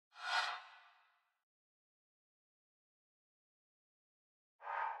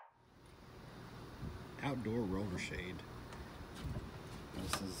outdoor roller shade.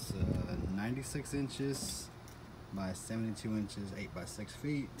 This is 96 inches by 72 inches, 8 by 6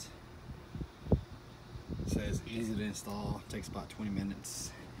 feet. It says easy to install, takes about 20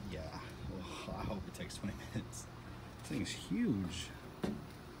 minutes. Yeah, well, I hope it takes 20 minutes. This thing is huge.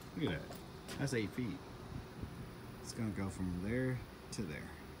 Look at that, that's 8 feet. It's gonna go from there to there.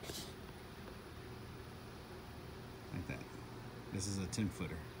 Like that. This is a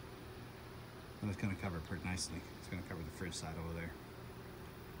 10-footer. And it's gonna cover it pretty nicely. It's gonna cover the fridge side over there.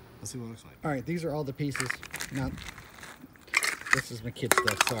 Let's see what it looks like. All right, these are all the pieces. Now, this is my kid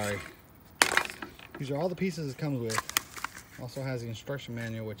stuff, sorry. These are all the pieces it comes with. Also has the instruction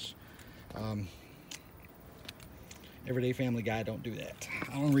manual, which everyday family guy don't do that.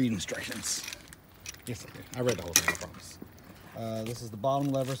 I don't read instructions. Yes, I do. I read the whole thing, I promise. This is the bottom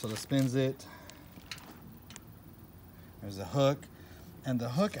lever, so that spins it. There's a hook, and the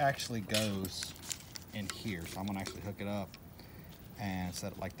hook actually goes in here, so I'm gonna actually hook it up and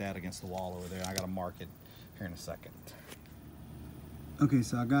set it like that against the wall over there. I gotta mark it here in a second. Okay,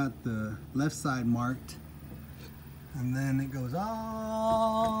 so I got the left side marked, and then it goes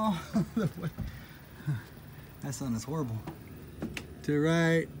all the way. That sun is horrible. To the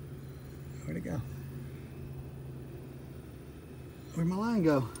right. Where'd it go? Where'd my line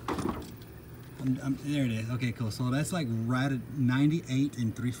go? There it is. Okay, cool. So that's like right at 98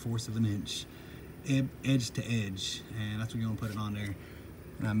 3/4 of an inch, edge to edge, and that's what you're gonna put it on there.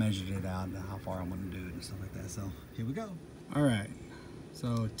 And I measured it out, how far I'm gonna do it and stuff like that. So here we go. All right.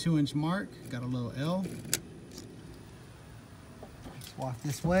 So 2-inch mark. Got a little L. Let's walk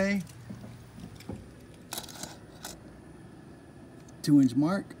this way. 2-inch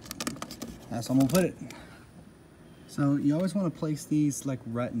mark. That's where I'm gonna put it. So you always want to place these like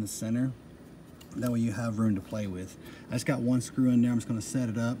right in the center. That way you have room to play with. I just got one screw in there. I'm just going to set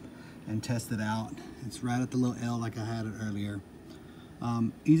it up and test it out. It's right at the little L like I had it earlier.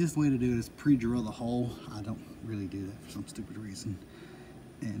 Easiest way to do it is pre-drill the hole. I don't really do that for some stupid reason.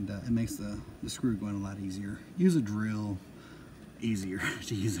 And it makes the screw going a lot easier. Use a drill. Easier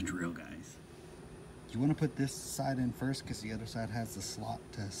to use a drill, guys. You want to put this side in first because the other side has the slot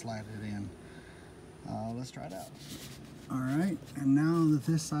to slide it in. Let's try it out. All right, and now that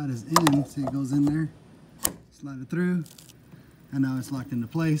this side is in, see it goes in there, slide it through, and now it's locked into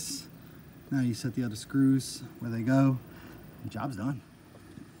place. Now you set the other screws where they go, and job's done.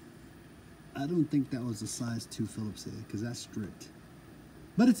 I don't think that was a size 2 Phillips head, because that's stripped.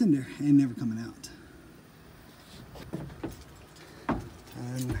 But it's in there, ain't never coming out.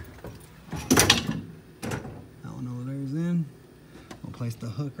 And that one over there is in. We'll place the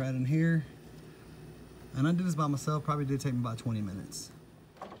hook right in here. And I did this by myself, probably did take me about 20 minutes.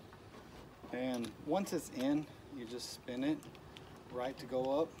 And once it's in, you just spin it, right to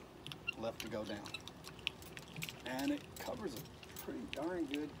go up, left to go down. And it covers a pretty darn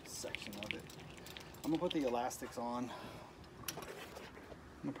good section of it. I'm gonna put the elastics on.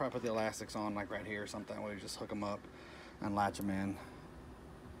 I'm gonna probably put the elastics on like right here or something, where you just hook them up and latch them in.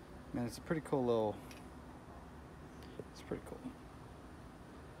 Man, it's a pretty cool little, it's pretty cool.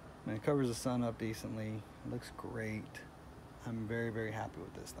 And it covers the sun up decently. It looks great. I'm very, very happy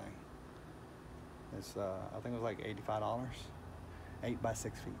with this thing. It's, I think it was like $85. 8 by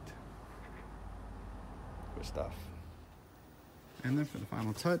 6 feet. Good stuff. And then for the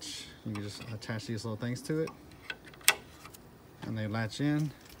final touch, you can just attach these little things to it. And they latch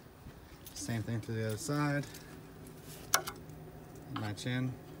in. Same thing to the other side. Latch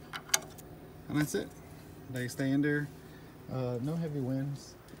in. And that's it. They stay in there. No heavy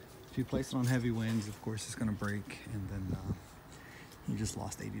winds. If you place it on heavy winds, of course it's gonna break, and then you just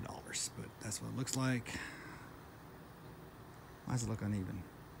lost $80, but that's what it looks like. Why does it look uneven?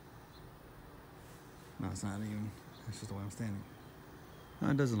 No, it's not even. It's just the way I'm standing. No,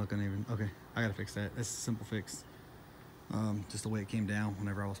 it doesn't look uneven. Okay, I gotta fix that. That's a simple fix. Just the way it came down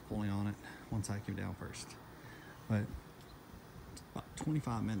whenever I was pulling on it. One side came down first. But it's about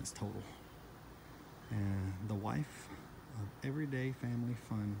 25 minutes total. And the wife of Everyday Family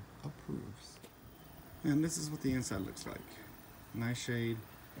Fun approves. And this is what the inside looks like. Nice shade.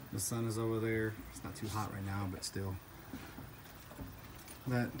 The sun is over there. It's not too hot right now, but still.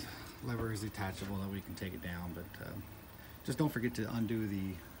 That lever is detachable, that we can take it down, but just don't forget to undo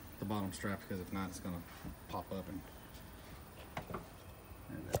the bottom strap, because if not, it's gonna pop up, and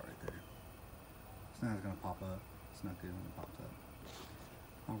there's that right there. It's not gonna pop up. It's not good when it pops up.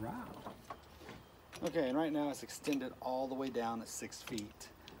 All right. Okay, and right now it's extended all the way down at 6 feet.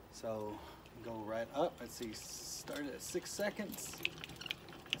 So go right up. Let's see, start at 6 seconds.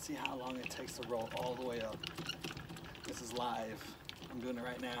 Let's see how long it takes to roll all the way up. This is live. I'm doing it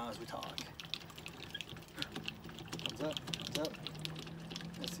right now as we talk. up, it's up.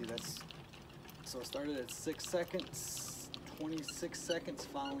 Let's see, so it started at 6 seconds, 26 seconds,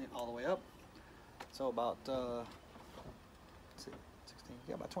 finally all the way up. So about, let's see, 16,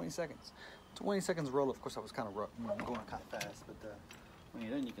 yeah, about 20 seconds. 20 seconds roll. Of course, I was kind of going kind of fast, but when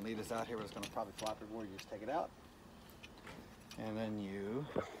you're done, you can leave this out here, but it's going to probably flop everywhere. You just take it out, and then you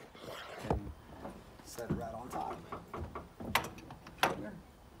can set it right on top. Right there.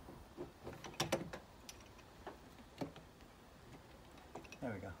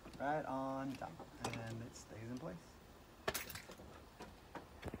 There we go, right on top, and it stays in place.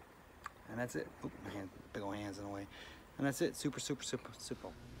 And that's it. Oop, my hand, big old hands in the way. And that's it. Super, super, super, super.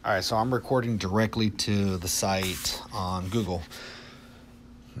 All right, so I'm recording directly to the site on Google.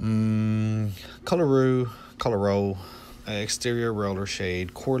 Coolaroo, exterior roller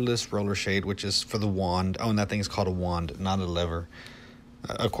shade, cordless roller shade, which is for the wand. Oh, and that thing is called a wand, not a lever,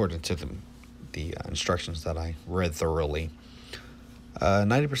 according to the instructions that I read thoroughly.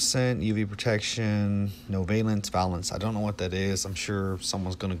 90% UV protection, no valence. I don't know what that is. I'm sure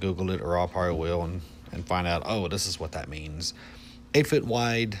someone's going to Google it, or I probably will, and find out, oh, this is what that means. 8 foot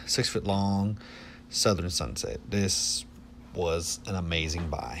wide, 6 foot long, Southern Sunset. This was an amazing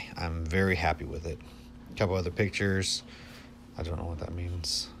buy. I'm very happy with it. A couple other pictures. I don't know what that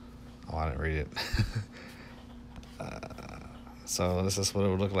means. Oh, I didn't read it. So this is what it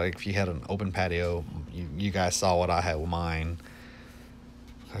would look like if you had an open patio. You guys saw what I had with mine.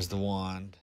 There's the wand.